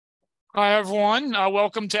Hi, everyone.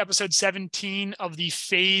 Welcome to episode 17 of the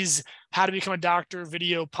Phase How to Become a Doctor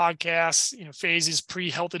video podcast. Phase is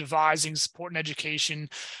pre-health advising, support, and education.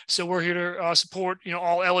 So we're here to support,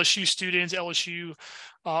 all LSU students, LSU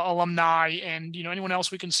alumni, and, anyone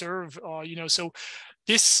else we can serve. So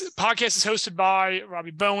this podcast is hosted by Robbie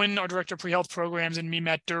Bowen, our director of pre-health programs, and me,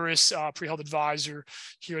 Matt Duris, pre-health advisor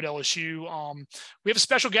here at LSU. We have a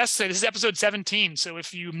special guest today. This is episode 17. So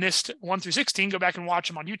if you missed 1 through 16, go back and watch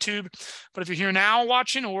them on YouTube. But if you're here now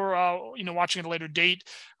watching or, watching at a later date,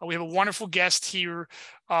 we have a wonderful guest here,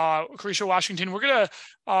 Caretia Washington. We're going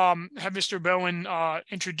to have Mr. Bowen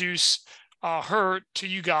introduce her to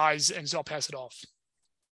you guys, and so I'll pass it off.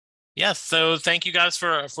 Yes, so thank you guys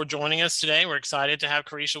for joining us today. We're excited to have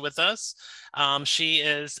Caretia with us. She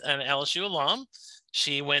is an LSU alum.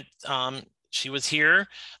 She was here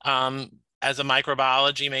as a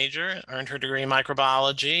microbiology major, earned her degree in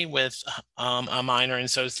microbiology with a minor in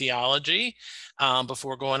sociology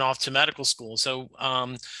before going off to medical school. So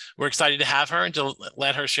we're excited to have her and to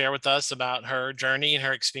let her share with us about her journey and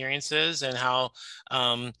her experiences and how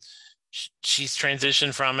she's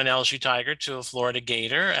transitioned from an LSU Tiger to a Florida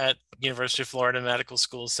Gator at University of Florida Medical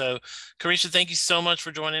School. So Caretia, thank you so much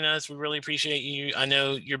for joining us. We really appreciate you. I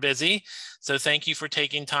know you're busy, so thank you for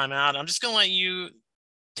taking time out. I'm just going to let you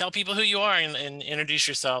tell people who you are and introduce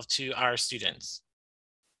yourself to our students.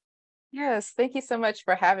 Yes, thank you so much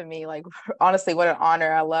for having me. Like, honestly, what an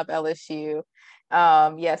honor. I love LSU.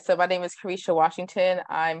 So my name is Caretia Washington.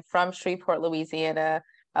 I'm from Shreveport, Louisiana.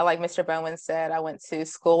 Like Mr. Bowen said, I went to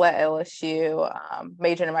school at LSU,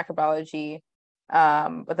 majored in microbiology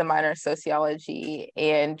with a minor in sociology,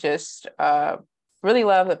 and just really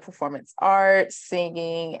love the performance arts,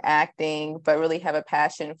 singing, acting, but really have a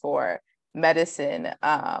passion for medicine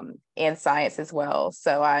and science as well.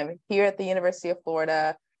 So I'm here at the University of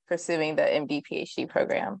Florida pursuing the M.D PhD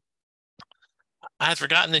program. I had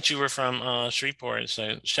forgotten that you were from Shreveport,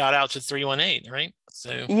 so shout out to 318, right?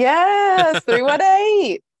 So yes,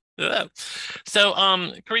 318. Yeah. So,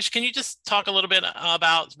 Caretia, can you just talk a little bit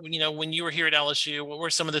about, when you were here at LSU, what were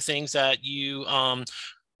some of the things that you,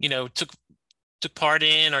 took part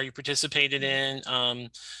in or you participated in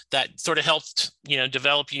that sort of helped,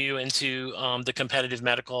 develop you into the competitive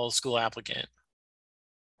medical school applicant?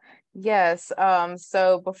 Yes.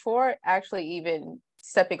 So before actually even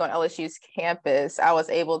stepping on LSU's campus, I was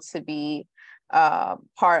able to be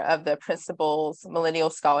part of the principal's Millennial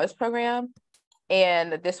Scholars Program.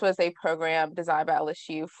 And this was a program designed by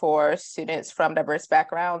LSU for students from diverse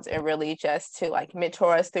backgrounds and really just to like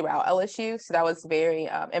mentor us throughout LSU. So that was very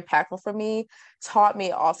impactful for me. Taught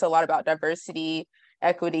me also a lot about diversity,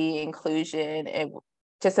 equity, inclusion, and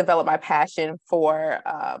just developed my passion for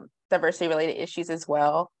diversity related issues as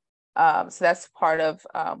well. So that's part of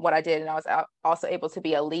what I did. And I was also able to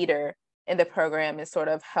be a leader in the program and sort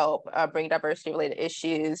of help bring diversity related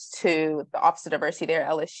issues to the Office of Diversity there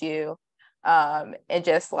at LSU. And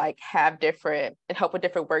just like help with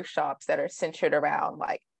different workshops that are centered around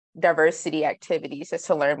like diversity activities just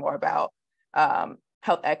to learn more about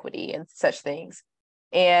health equity and such things.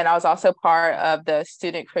 And I was also part of the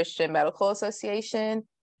Student Christian Medical Association.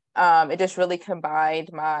 It just really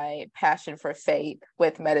combined my passion for faith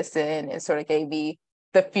with medicine and sort of gave me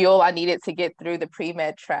the fuel I needed to get through the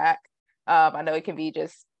pre-med track. I know it can be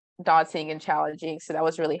just daunting and challenging, so that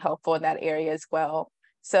was really helpful in that area as well.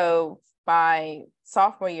 So my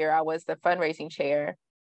sophomore year, I was the fundraising chair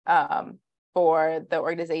for the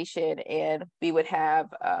organization, and we would have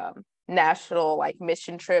national like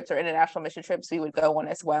mission trips or international mission trips we would go on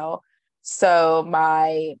as well.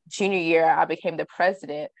 My junior year, I became the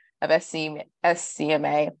president of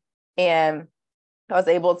SCMA, and I was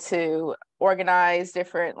able to organize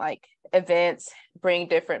different like events, bring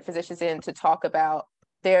different physicians in to talk about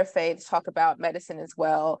their faith, talk about medicine as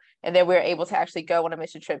well. And then we were able to actually go on a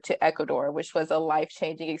mission trip to Ecuador, which was a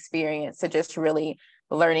life-changing experience. So just really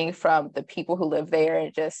learning from the people who live there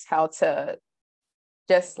and just how to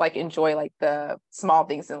just like enjoy like the small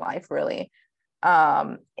things in life, really.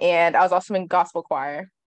 And I was also in gospel choir,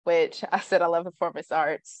 which I said I love performance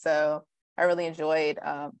arts. So I really enjoyed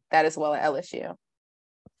that as well at LSU.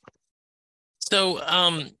 So,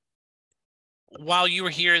 while you were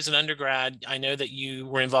here as an undergrad, I know that you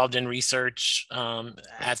were involved in research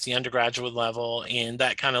at the undergraduate level, and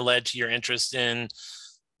that kind of led to your interest in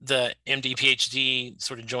the M.D. Ph.D.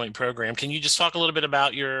 sort of joint program. Can you just talk a little bit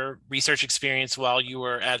about your research experience while you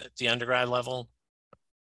were at the undergrad level?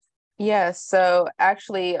 Yes. So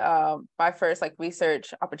actually, my first like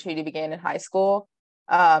research opportunity began in high school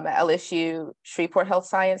at LSU Shreveport Health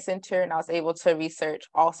Science Center, and I was able to research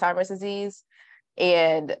Alzheimer's disease.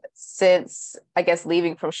 And since, I guess,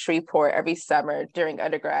 leaving from Shreveport every summer during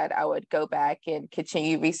undergrad, I would go back and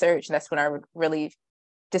continue research. And that's when I really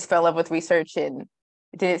just fell in love with research and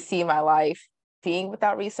didn't see my life being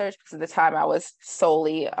without research, because at the time I was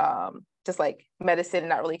solely just like medicine and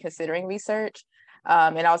not really considering research.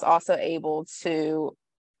 And I was also able to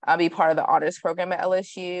be part of the honors program at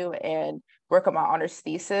LSU and work on my honors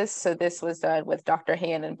thesis. So this was done with Dr.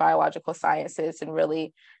 Han in biological sciences, and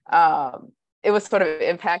really it was sort of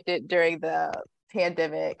impacted during the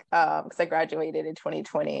pandemic because I graduated in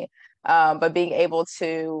 2020. But being able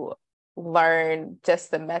to learn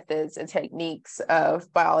just the methods and techniques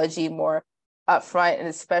of biology more upfront, and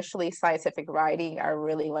especially scientific writing, I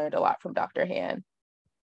really learned a lot from Dr. Han.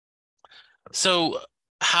 So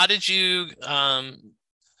how did you,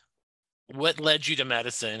 what led you to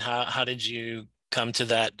medicine? How did you come to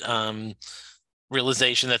that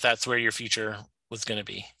realization that that's where your future was going to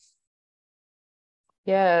be?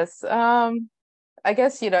 Yes. I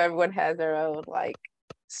guess, everyone has their own like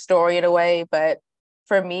story in a way, but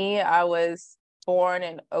for me, I was born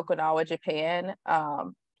in Okinawa, Japan.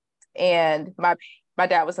 And my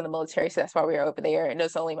dad was in the military, so that's why we were over there. And it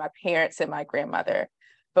was only my parents and my grandmother.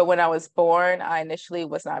 But when I was born, I initially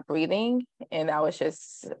was not breathing. And that was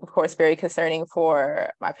just, of course, very concerning for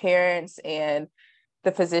my parents. And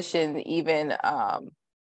the physician even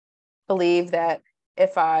believed that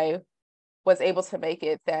if I was able to make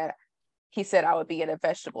it, that he said I would be in a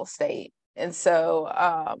vegetable state. And so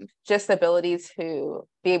just the ability to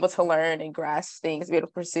be able to learn and grasp things, be able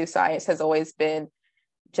to pursue science has always been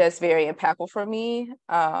just very impactful for me,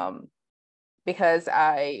 because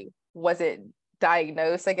I wasn't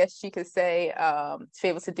diagnosed, I guess you could say, to be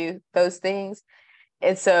able to do those things.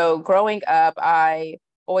 And so growing up, I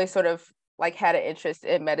always sort of like had an interest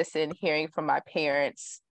in medicine, hearing from my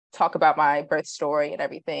parents talk about my birth story and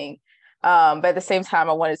everything. But at the same time,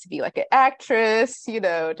 I wanted to be like an actress,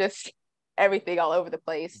 just everything all over the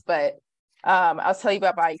place. But I'll tell you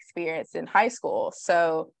about my experience in high school.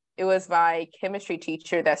 So it was my chemistry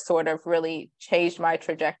teacher that sort of really changed my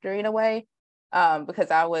trajectory in a way,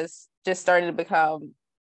 because I was just starting to become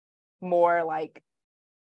more like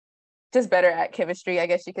just better at chemistry, I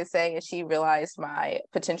guess you could say. And she realized my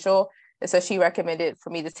potential. And so she recommended for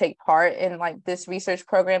me to take part in like this research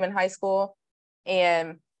program in high school.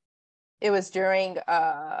 And it was during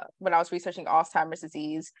when I was researching Alzheimer's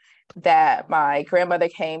disease that my grandmother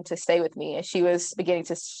came to stay with me, and she was beginning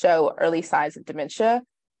to show early signs of dementia.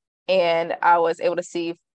 And I was able to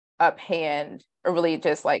see uphand, or really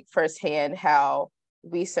just like firsthand, how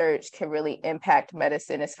research can really impact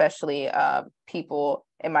medicine, especially people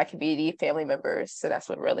in my community, family members. So that's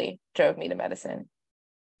what really drove me to medicine.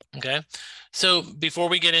 Okay. So before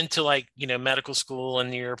we get into like, medical school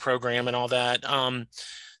and your program and all that,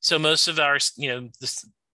 so most of our,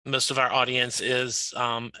 most of our audience is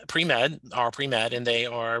pre-med, and they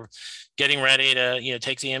are getting ready to,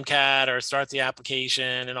 take the MCAT or start the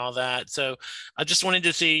application and all that. So I just wanted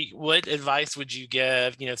to see, what advice would you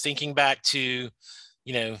give, thinking back to,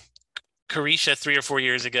 Caretia 3 or 4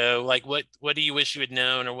 years ago, like what do you wish you had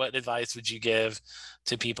known, or what advice would you give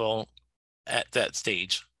to people at that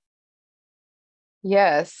stage?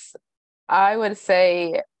 Yes, I would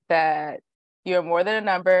say that you're more than a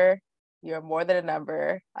number. You're more than a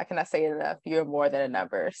number. I cannot say it enough. You're more than a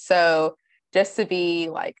number. So just to be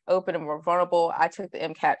like open and more vulnerable, I took the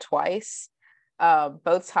MCAT twice.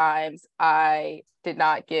 Both times I did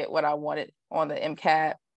not get what I wanted on the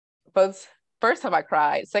MCAT. First time I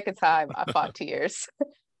cried, second time I fought tears.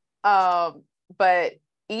 But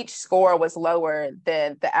each score was lower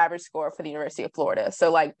than the average score for the University of Florida.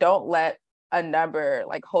 So like, don't let a number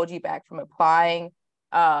like hold you back from applying.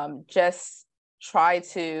 Just try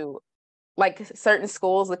to, like, certain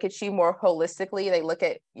schools look at you more holistically. They look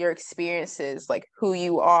at your experiences, like who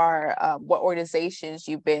you are, what organizations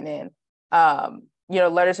you've been in,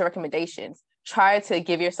 letters of recommendations. Try to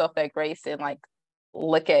give yourself that grace and like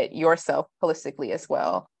look at yourself holistically as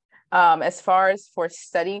well. As far as for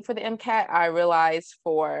studying for the MCAT, I realized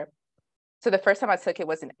so the first time I took it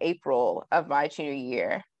was in April of my junior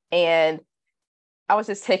year. And I was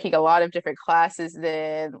just taking a lot of different classes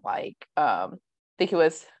then, like I think it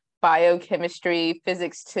was biochemistry,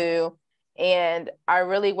 physics too. And I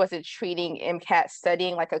really wasn't treating MCAT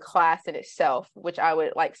studying like a class in itself, which I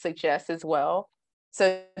would like suggest as well.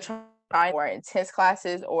 So trying more intense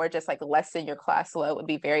classes or just like lessen your class load would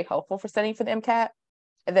be very helpful for studying for the MCAT.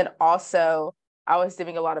 And then also I was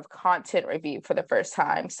doing a lot of content review for the first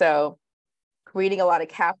time. So reading a lot of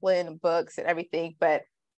Kaplan books and everything, but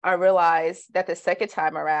I realized that the second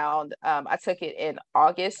time around, I took it in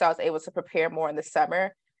August, so I was able to prepare more in the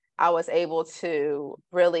summer. I was able to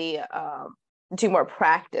really do more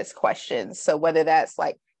practice questions. So whether that's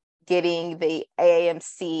like getting the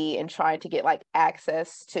AAMC and trying to get like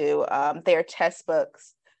access to their test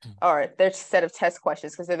books or their set of test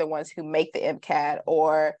questions, because they're the ones who make the MCAT,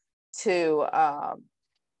 or to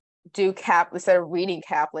do instead of reading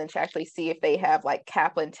Kaplan, to actually see if they have like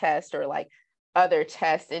Kaplan test or like other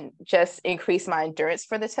tests, and just increase my endurance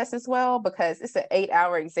for the test as well, because it's an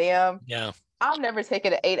 8-hour exam. Yeah. I've never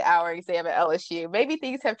taken an 8-hour exam at LSU. Maybe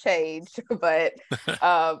things have changed, but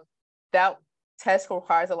that test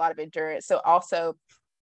requires a lot of endurance. So also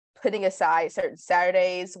putting aside certain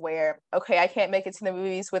Saturdays where, okay, I can't make it to the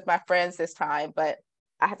movies with my friends this time, but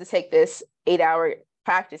I have to take this 8-hour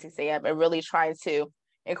practice exam, and really trying to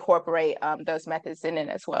incorporate those methods in it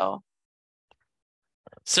as well.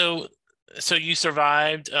 So you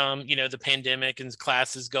survived, the pandemic and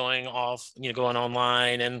classes going off, going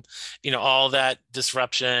online, and, all that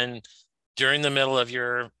disruption during the middle of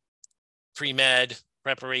your pre-med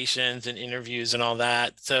preparations and interviews and all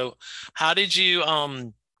that. So how did you,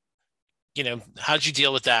 how did you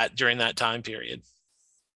deal with that during that time period?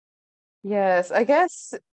 Yes, I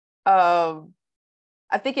guess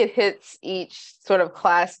I think it hits each sort of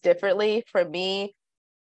class differently. For me,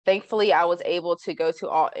 thankfully, I was able to go to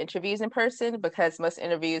all interviews in person, because most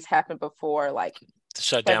interviews happen before like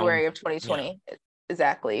Shut February down. of 2020. Yeah.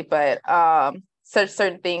 Exactly. But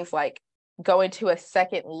certain things like going to a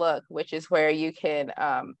second look, which is where you can,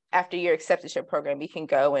 after your acceptance program, you can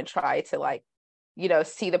go and try to like,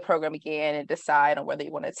 see the program again and decide on whether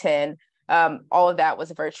you want to attend. All of that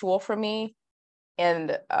was virtual for me.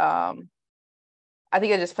 And I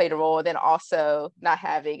think it just played a role. And then also not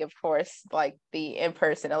having, of course, like the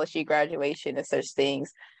in-person LSU graduation and such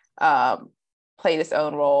things played its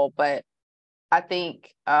own role. But I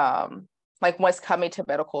think like once coming to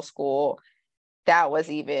medical school, that was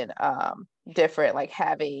even different, like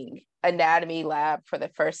having anatomy lab for the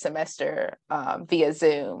first semester via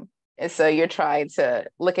Zoom. And so you're trying to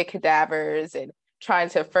look at cadavers and trying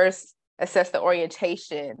to first assess the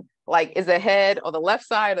orientation, like is the head on the left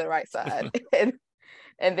side or the right side?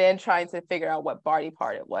 and then trying to figure out what body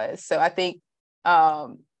part it was. So I think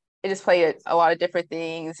it just played a lot of different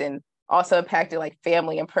things, and also impacted like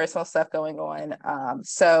family and personal stuff going on.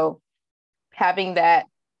 So having that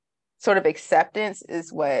sort of acceptance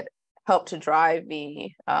is what helped to drive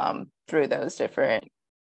me through those different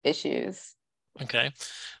issues. Okay.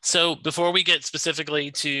 So before we get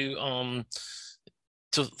specifically to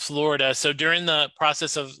Florida, so during the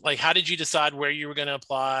process of like, how did you decide where you were going to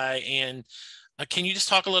apply? And can you just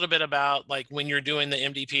talk a little bit about like when you're doing the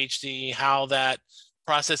M.D. PhD, how that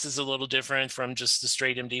process is a little different from just the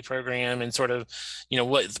straight M.D. program, and sort of,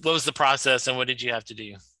 what was the process and what did you have to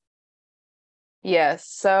do? Yes.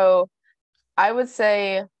 So I would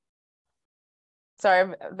say,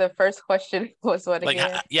 sorry, the first question was what Like,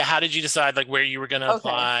 again? how did you decide like where you were going to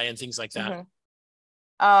apply and things like that?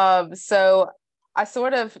 So I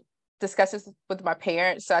sort of discussed this with my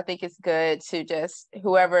parents. So I think it's good to just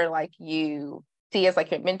whoever like you see as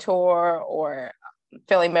like your mentor or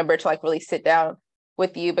family member to like really sit down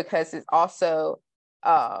with you, because it's also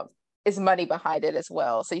is money behind it as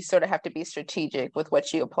well. So you sort of have to be strategic with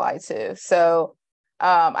what you apply to. So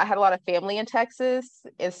I had a lot of family in Texas,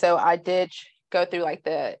 and so I did go through like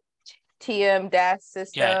the TM-DAS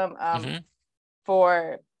system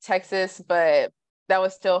for Texas, but that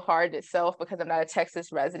was still hard itself because I'm not a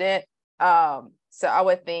Texas resident. So I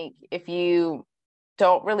would think if you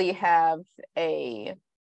don't really have a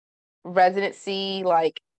residency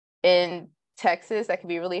like in Texas, that can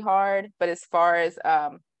be really hard. But as far as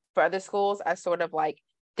for other schools, I sort of like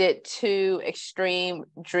did 2 extreme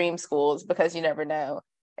dream schools, because you never know.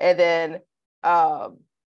 And then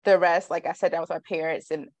the rest, like I sat down with my parents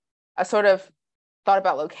and I sort of thought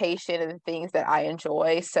about location and the things that I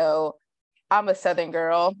enjoy. So I'm a Southern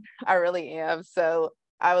girl. I really am. So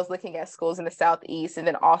I was looking at schools in the Southeast, and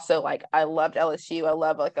then also like I loved LSU. I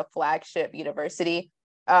love like a flagship university.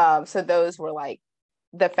 So those were like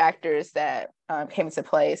the factors that came into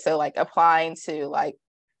play. So like applying to like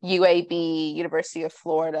UAB, University of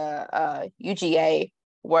Florida, UGA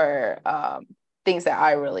were things that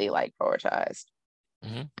I really like prioritized.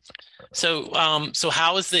 So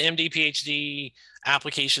how is the MD PhD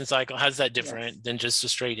application cycle? How's that different than just a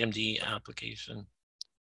straight MD application?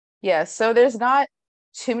 Yeah, so there's not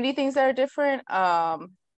too many things that are different.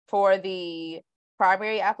 For the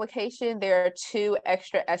primary application, there are 2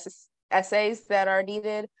 extra essays that are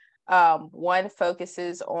needed. One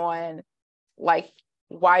focuses on like,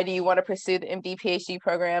 why do you want to pursue the MD PhD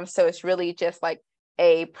program? So it's really just like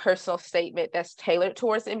a personal statement that's tailored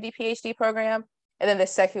towards the MD PhD program. And then the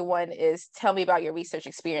second one is tell me about your research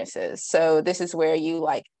experiences. So this is where you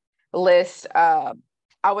like list, I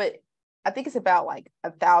think it's about like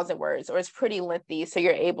 1,000 words, or it's pretty lengthy. So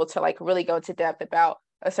you're able to like really go into depth about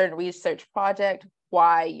a certain research project,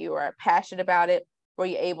 why you are passionate about it. Were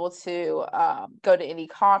you able to go to any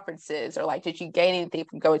conferences, or like, did you gain anything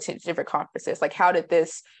from going to different conferences? Like, how did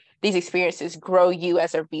these experiences grow you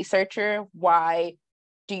as a researcher? Why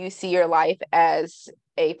do you see your life as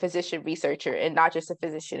a physician researcher and not just a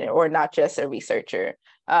physician, or not just a researcher?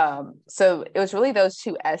 So it was really those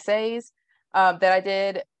two essays that I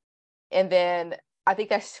did. And then I think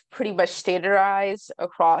that's pretty much standardized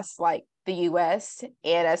across like the US.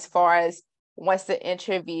 And as far as once the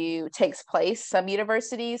interview takes place, some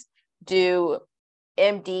universities do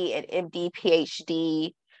MD and M.D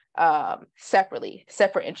PhD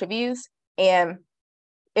separate interviews. And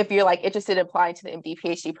if you're like interested in applying to the M.D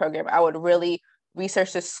PhD program, I would really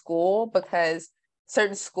research the school, because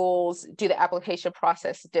certain schools do the application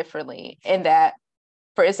process differently. In that,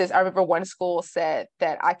 for instance, I remember one school said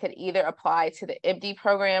that I could either apply to the MD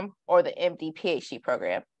program or the MD PhD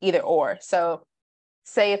program, either or. So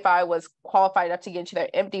say if I was qualified enough to get into their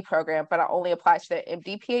MD program, but I only applied to their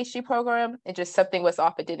MD PhD program and just something was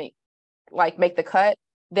off, it didn't like make the cut,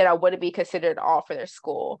 then I wouldn't be considered at all for their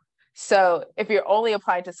school. So if you're only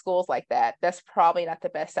applying to schools like that, that's probably not the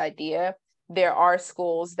best idea. There are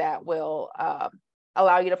schools that will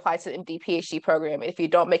allow you to apply to the MD PhD program. If you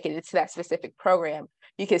don't make it into that specific program,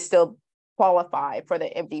 you can still qualify for the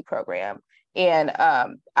MD program. And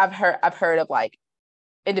I've heard of like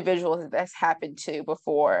individuals that's happened to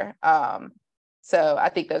before. So I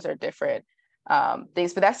think those are different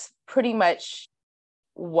things, but that's pretty much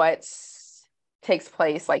what takes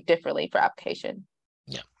place like differently for application.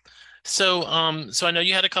 Yeah. So so I know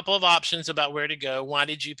you had a couple of options about where to go. Why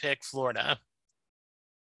did you pick Florida?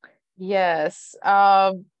 Yes.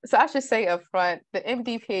 So I should say up front, the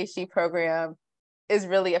MD PhD program is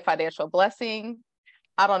really a financial blessing.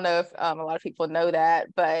 I don't know if a lot of people know that,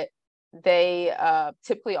 but they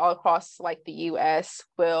typically all across like the US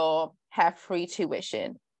will have free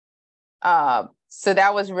tuition. So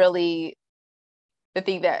that was really the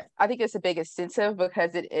thing that I think is a big incentive,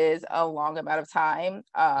 because it is a long amount of time.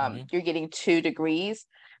 You're getting 2 degrees.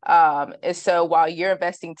 And so while you're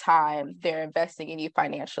investing time, they're investing in you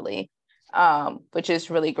financially, which is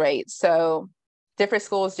really great. So different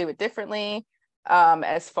schools do it differently.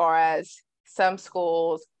 As far as some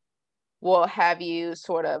schools will have you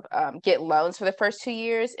sort of get loans for the first 2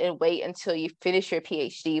 years and wait until you finish your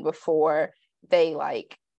PhD before they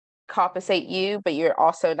like compensate you, but you're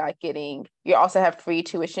also have free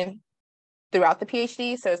tuition throughout the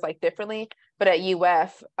PhD. So it's like differently. But at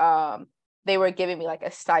UF, they were giving me like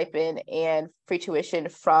a stipend and free tuition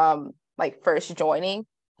from like first joining.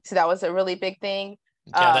 So that was a really big thing.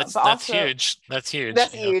 Yeah, that's also, huge. That's huge.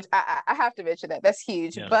 That's huge. I have to mention that. That's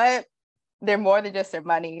huge. Yeah. But they're more than just their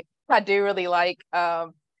money. I do really like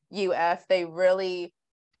UF. They really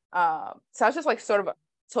so I was just like sort of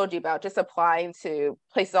told you about just applying to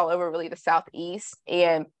places all over really the Southeast.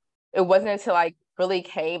 And it wasn't until I really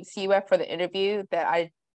came to UF for the interview that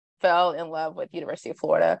I fell in love with University of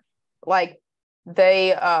Florida. Like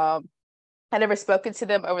they I never spoken to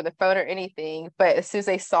them over the phone or anything, but as soon as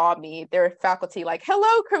they saw me, their faculty like,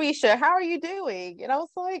 "Hello, Caretia, how are you doing?" And I was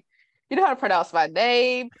like, "You know how to pronounce my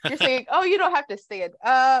name?" You're saying, "Oh, you don't have to stand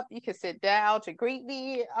up. You can sit down to greet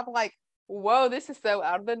me." I'm like, "Whoa, this is so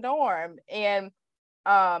out of the norm." And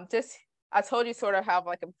just I told you sort of have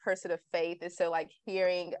like a person of faith, and so like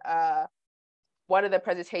hearing one of the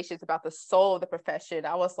presentations about the soul of the profession,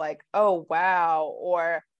 I was like, "Oh wow!"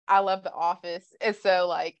 Or I love The Office, and so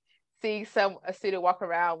like seeing a student walk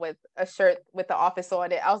around with a shirt with The Office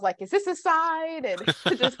on it, I was like, "Is this a sign?" And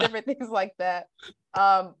just different things like that.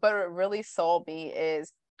 But what really sold me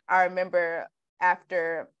is I remember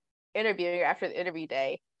after the interview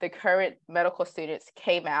day, the current medical students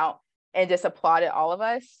came out and just applauded all of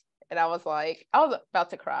us. And I was about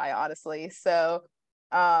to cry, honestly. So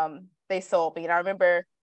they sold me. And I remember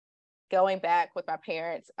going back with my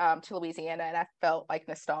parents to Louisiana, and I felt like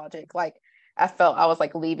nostalgic. Like I felt I was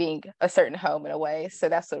like leaving a certain home in a way. So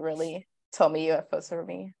that's what really told me UFOs for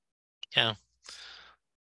me. Yeah.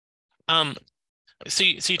 So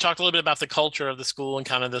you talked a little bit about the culture of the school and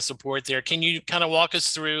kind of the support there. Can you kind of walk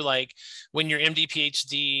us through like when you're MD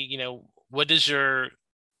PhD, what does your,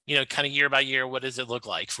 kind of year by year, what does it look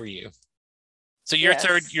like for you? So your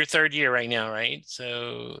third year right now, right?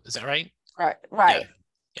 So is that right? Right.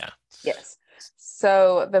 Yeah. Yes.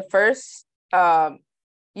 So the first,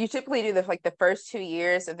 you typically do the first 2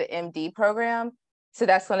 years of the MD program. So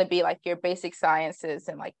that's going to be like your basic sciences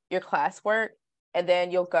and like your classwork. and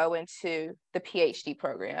then you'll go into the PhD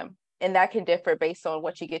program. And that can differ based on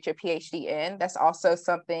what you get your PhD in. That's also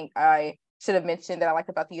something I should have mentioned that I like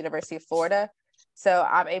about the University of Florida. So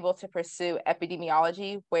I'm able to pursue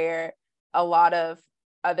epidemiology, where a lot of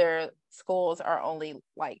other schools are only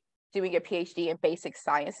like doing a PhD in basic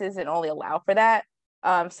sciences and only allow for that.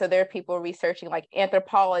 So there are people researching like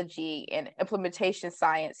anthropology and implementation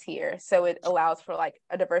science here. So it allows for like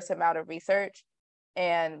a diverse amount of research.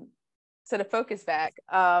 And so to focus back,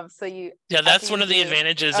 so you that's one of the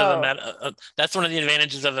advantages of that's one of the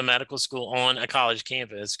advantages of a medical school on a college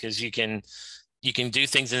campus, because you can do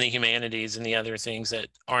things in the humanities and the other things that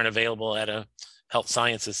aren't available at a health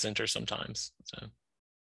sciences center sometimes. So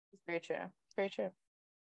it's very true. Very true.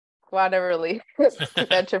 Well, I never really put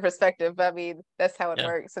that into perspective, but I mean, that's how it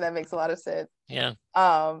works. So that makes a lot of sense. Yeah.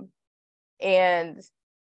 And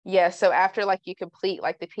yeah, so after like you complete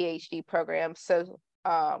like the PhD program, so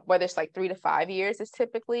whether it's like 3 to 5 years is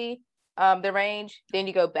typically the range, then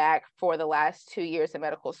you go back for the last 2 years of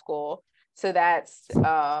medical school. So that's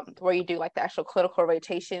where you do like the actual clinical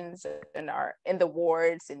rotations and are in the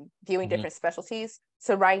wards and viewing different specialties.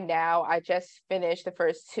 So right now, I just finished the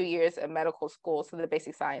first 2 years of medical school, so the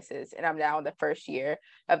basic sciences, and I'm now in the first year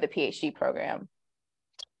of the PhD program.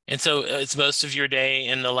 And so it's most of your day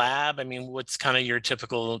in the lab. I mean, what's kind of your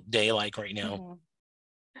typical day like right now?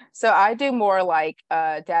 So I do more like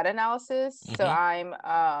data analysis. So I'm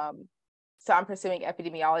pursuing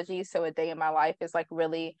epidemiology. So a day in my life is like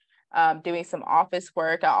really doing some office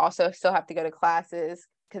work. I also still have to go to classes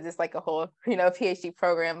because it's like a whole, PhD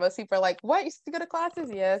program. Most people are like, what? You have to go to classes?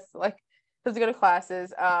 Yes, like to go to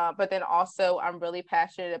classes. But then also I'm really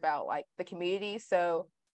passionate about like the community. So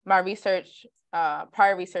my research,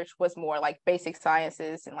 prior research was more like basic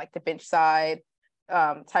sciences and like the bench side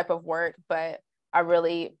type of work. But I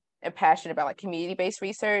really am passionate about like community-based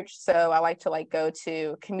research. So I like to like go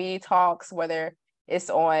to community talks, whether it's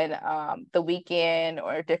on the weekend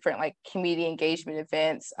or different like community engagement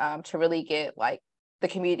events to really get like the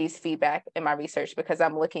community's feedback in my research, because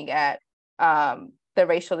I'm looking at the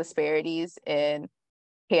racial disparities in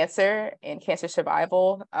cancer and cancer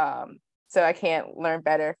survival. So I can't learn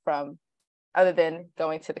better from other than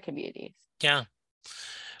going to the communities. Yeah.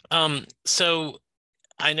 So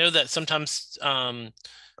I know that sometimes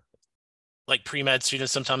like pre-med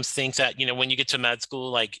students sometimes think that, when you get to med school,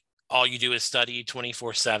 like all you do is study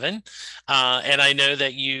 24/7. And I know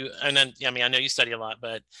that I know you study a lot,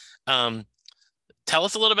 but tell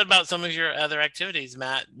us a little bit about some of your other activities.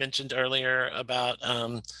 Matt mentioned earlier about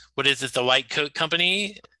what is it, the White Coat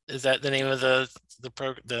Company? Is that the name of the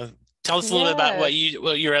program? Tell us a little bit about what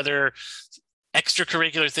your other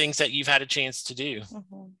extracurricular things that you've had a chance to do.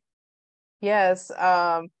 Yes.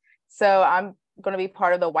 So I'm going to be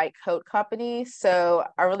part of the White Coat Company. So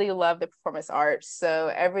I really love the performance arts.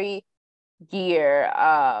 So every year,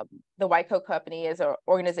 the White Coat Company is an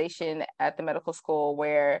organization at the medical school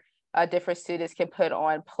where different students can put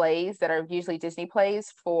on plays that are usually Disney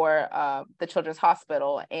plays for the Children's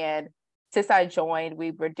Hospital. And since I joined, we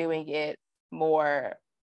were doing it more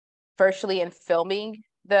virtually and filming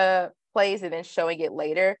the plays and then showing it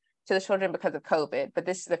later to the children because of COVID. But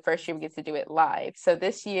this is the first year we get to do it live. So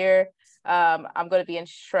this year, I'm going to be in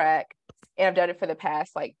Shrek, and I've done it for the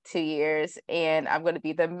past like 2 years, and I'm going to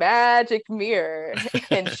be the magic mirror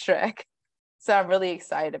in Shrek. So I'm really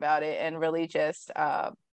excited about it, and really just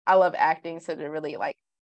I love acting, so to really like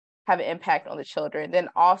have an impact on the children. Then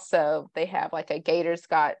also they have like a Gators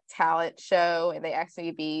Got Talent show, and they asked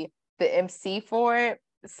me to be the MC for it.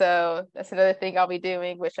 So that's another thing I'll be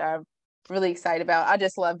doing, which I'm really excited about. I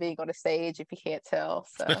just love being on a stage, if you can't tell.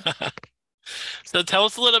 So tell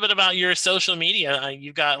us a little bit about your social media.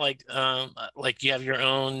 You've got like you have your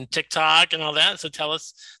own TikTok and all that. So tell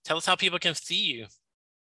us how people can see you.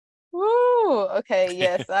 Woo! Okay,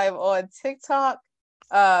 yes, I'm on TikTok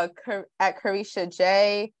at Caretia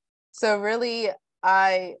J. So really,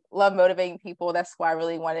 I love motivating people. That's why I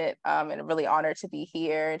really wanted and I'm really honored to be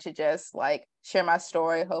here and to just like share my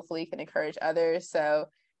story. Hopefully, you can encourage others. So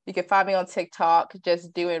you can find me on TikTok,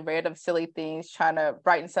 just doing random silly things, trying to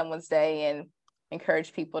brighten someone's day and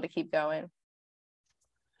encourage people to keep going.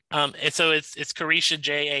 And so it's Caretia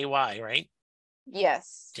Jay, right?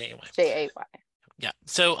 Yes. Jay. Yeah.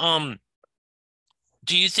 So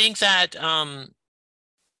do you think that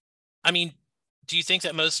do you think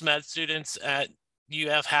that most med students at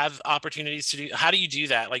UF have opportunities to do? How do you do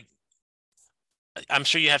that? Like, I'm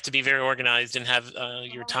sure you have to be very organized and have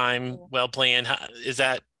your time well planned.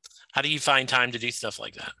 How do you find time to do stuff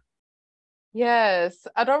like that? Yes,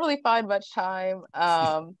 I don't really find much time.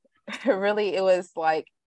 Really, it was like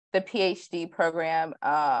the PhD program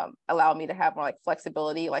allowed me to have more like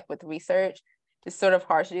flexibility, like with research. It's sort of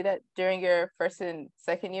hard to do that during your first and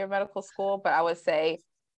second year of medical school, but I would say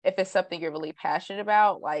if it's something you're really passionate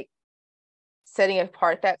about, like setting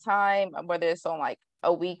apart that time, whether it's on like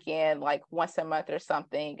a weekend, like once a month or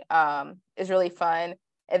something, is really fun.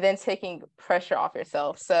 And then taking pressure off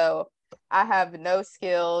yourself. So I have no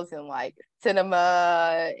skills in like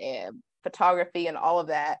cinema and photography and all of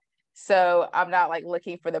that. So I'm not like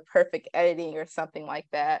looking for the perfect editing or something like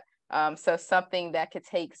that. So something that could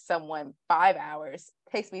take someone 5 hours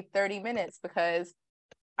takes me 30 minutes because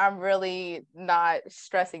I'm really not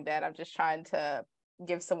stressing that. I'm just trying to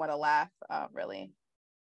give someone a laugh, really.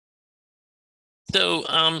 So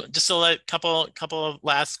just a couple of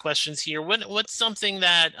last questions here. What's something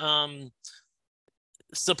that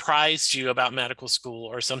surprised you about medical school,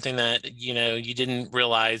 or something that you didn't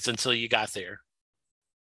realize until you got there?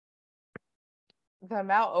 The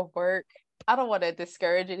amount of work, I don't want to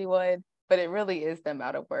discourage anyone, but it really is the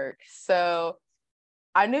amount of work. So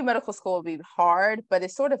I knew medical school would be hard, but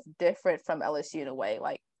it's sort of different from LSU in a way.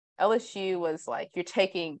 Like LSU was like you're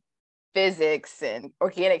taking physics and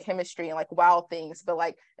organic chemistry and like wild things, but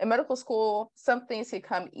like in medical school, some things could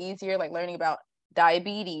come easier, like learning about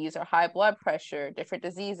diabetes or high blood pressure, different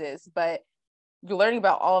diseases, but you're learning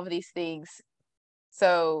about all of these things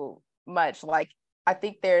so much. Like I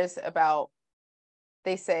think there's about,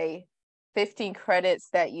 they say 15 credits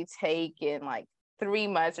that you take in like 3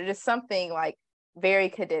 months or just something like very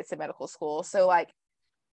condensed in medical school. So like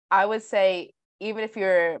I would say, even if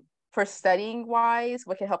you're for studying wise,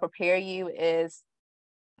 what can help prepare you is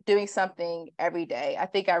doing something every day. I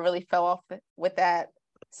think I really fell off with that.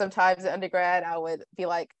 Sometimes in undergrad, I would be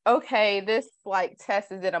like, okay, this like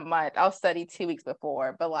test is in a month. I'll study 2 weeks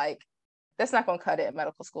before, but like that's not going to cut it in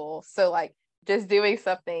medical school. So like just doing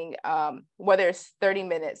something, whether it's 30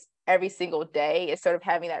 minutes every single day, is sort of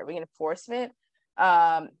having that reinforcement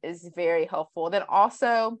is very helpful. Then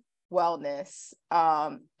also wellness.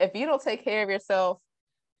 If you don't take care of yourself,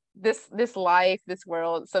 this life, this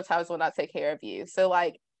world sometimes will not take care of you. So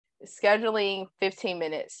like scheduling 15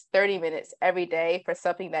 minutes, 30 minutes every day for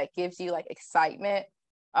something that gives you like excitement,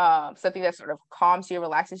 something that sort of calms you,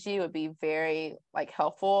 relaxes you, would be very like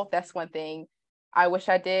helpful. That's one thing I wish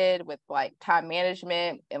I did with like time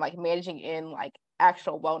management and like managing in like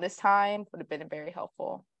actual wellness time would have been very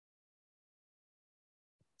helpful.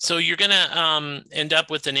 So you're going to end up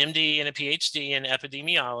with an MD and a PhD in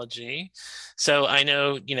epidemiology. So I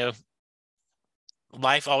know,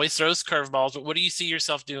 life always throws curveballs, but what do you see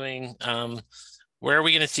yourself doing? Where are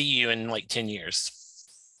we going to see you in like 10 years?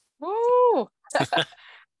 Woo!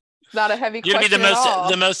 Not a heavy You're going to be question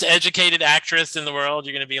the most educated actress in the world.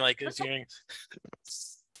 You're going to be like this.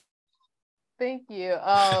 Thank you.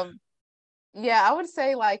 Yeah, I would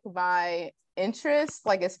say like my interest,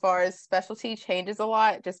 like as far as specialty, changes a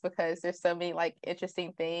lot just because there's so many like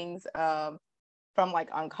interesting things, from like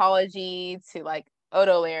oncology to like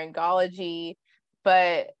otolaryngology.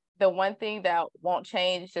 But the one thing that won't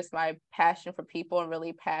change is just my passion for people and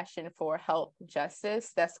really passion for health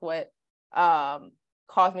justice. That's what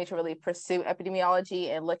caused me to really pursue epidemiology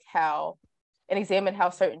and look how and examine how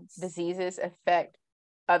certain diseases affect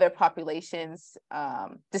other populations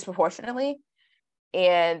disproportionately.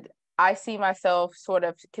 And I see myself sort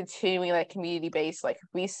of continuing like community-based like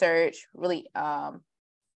research, really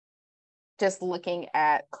just looking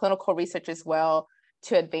at clinical research as well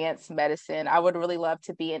to advance medicine. I would really love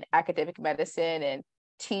to be in academic medicine and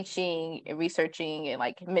teaching and researching and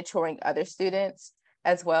like mentoring other students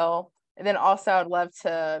as well. And then also I'd love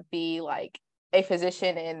to be like a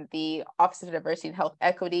physician in the Office of Diversity and Health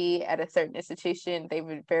Equity at a certain institution. They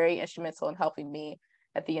were very instrumental in helping me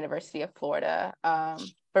at the University of Florida.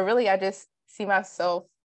 But really, I just see myself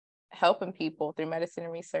helping people through medicine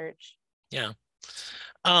and research. Yeah.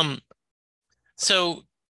 So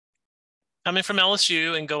coming from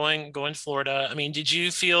LSU and going to Florida, I mean, did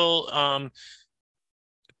you feel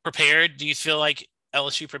prepared? Do you feel like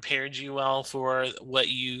LSU prepared you well for what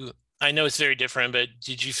I know it's very different, but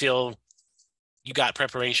did you feel you got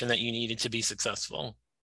preparation that you needed to be successful?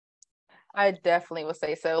 I definitely would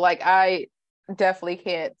say so. Like, I definitely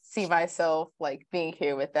can't see myself like being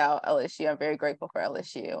here without LSU. I'm very grateful for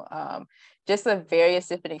LSU. Just the various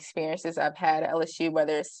different experiences I've had at LSU,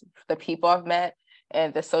 whether it's the people I've met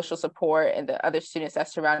and the social support and the other students I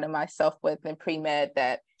surrounded myself with in pre-med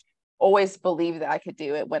that always believed that I could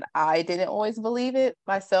do it when I didn't always believe it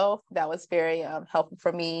myself. That was very helpful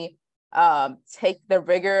for me. Take the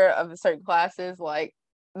rigor of certain classes, like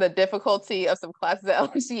the difficulty of some classes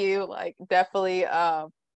at LSU, like definitely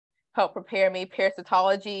helped prepare me.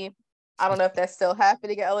 Parasitology, I don't know if that's still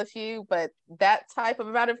happening at LSU, but that type of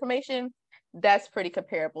amount of information, that's pretty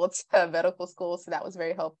comparable to medical school. So that was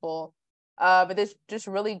very helpful. But this just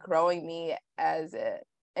really growing me as an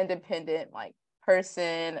independent like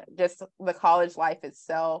person, just the college life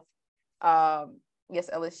itself. Yes,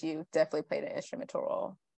 LSU definitely played an instrumental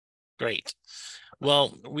role. Great.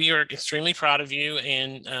 Well, we are extremely proud of you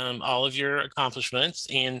and all of your accomplishments.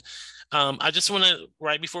 And I just want to,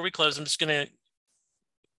 right before we close, I'm just going to,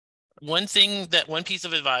 one piece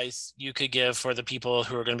of advice you could give for the people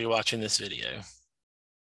who are going to be watching this video.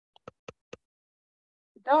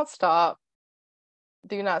 Don't stop.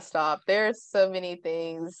 Do not stop. There's so many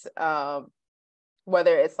things,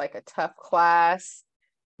 whether it's like a tough class,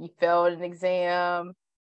 you failed an exam,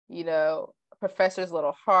 you know, professor's a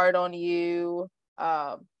little hard on you,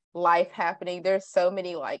 life happening. There's so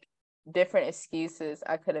many like different excuses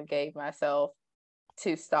I could have gave myself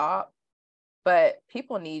to stop, but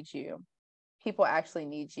people need you. People actually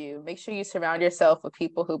need you. Make sure you surround yourself with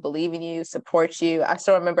people who believe in you, support you. I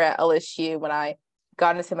still remember at LSU when I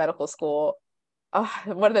got into medical school,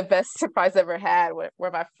 one of the best surprises I ever had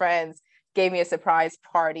where my friends gave me a surprise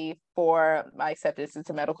party for my acceptance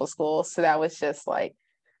into medical school. So that was just like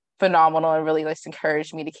phenomenal and really just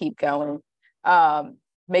encouraged me to keep going.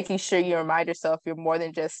 Making sure you remind yourself you're more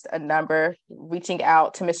than just a number, reaching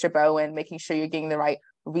out to Mr. Bowen, making sure you're getting the right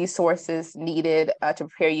resources needed to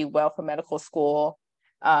prepare you well for medical school,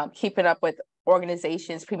 keeping up with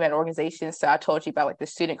organizations, pre-med organizations. So I told you about like the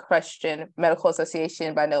Student Christian Medical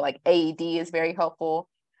Association, but I know like AED is very helpful.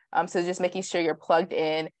 So just making sure you're plugged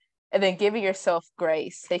in and then giving yourself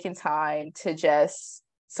grace, taking time to just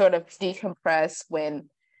sort of decompress when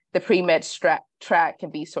the pre-med track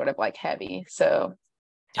can be sort of like heavy. So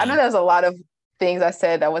yeah. I know there's a lot of things I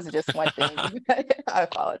said that wasn't just one thing. I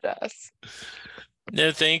apologize.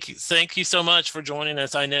 No, thank you so much for joining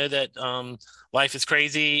us. I know that life is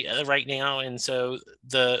crazy right now, and so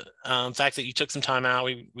the fact that you took some time out,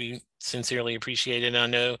 we sincerely appreciate it. And I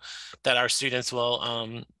know that our students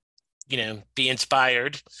will, be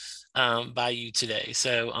inspired by you today.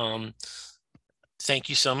 So thank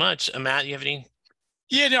you so much. Matt, you have any?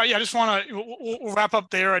 Yeah, no, I just want to, we'll wrap up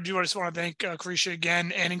there. I just want to thank Caretia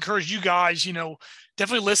again and encourage you guys,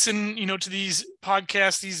 definitely listen, to these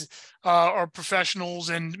podcasts. These are professionals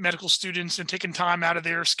and medical students and taking time out of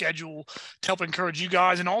their schedule to help encourage you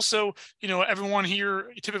guys. And also, everyone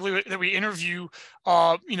here typically that we interview,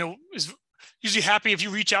 is usually happy if you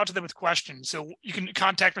reach out to them with questions. So you can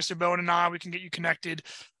contact Mr. Bowen and I. We can get you connected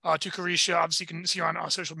to Caretia. Obviously, you can see her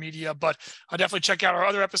on social media, but definitely check out our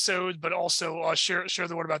other episodes, but also share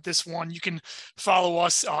the word about this one. You can follow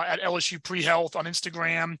us at LSU Pre-Health on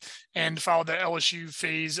Instagram and follow the LSU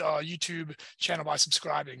Phase YouTube channel by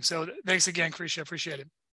subscribing. So thanks again, Caretia. Appreciate it.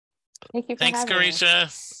 Thank you for Thanks, having Caretia.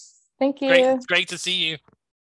 me. Thank you. Great to see you.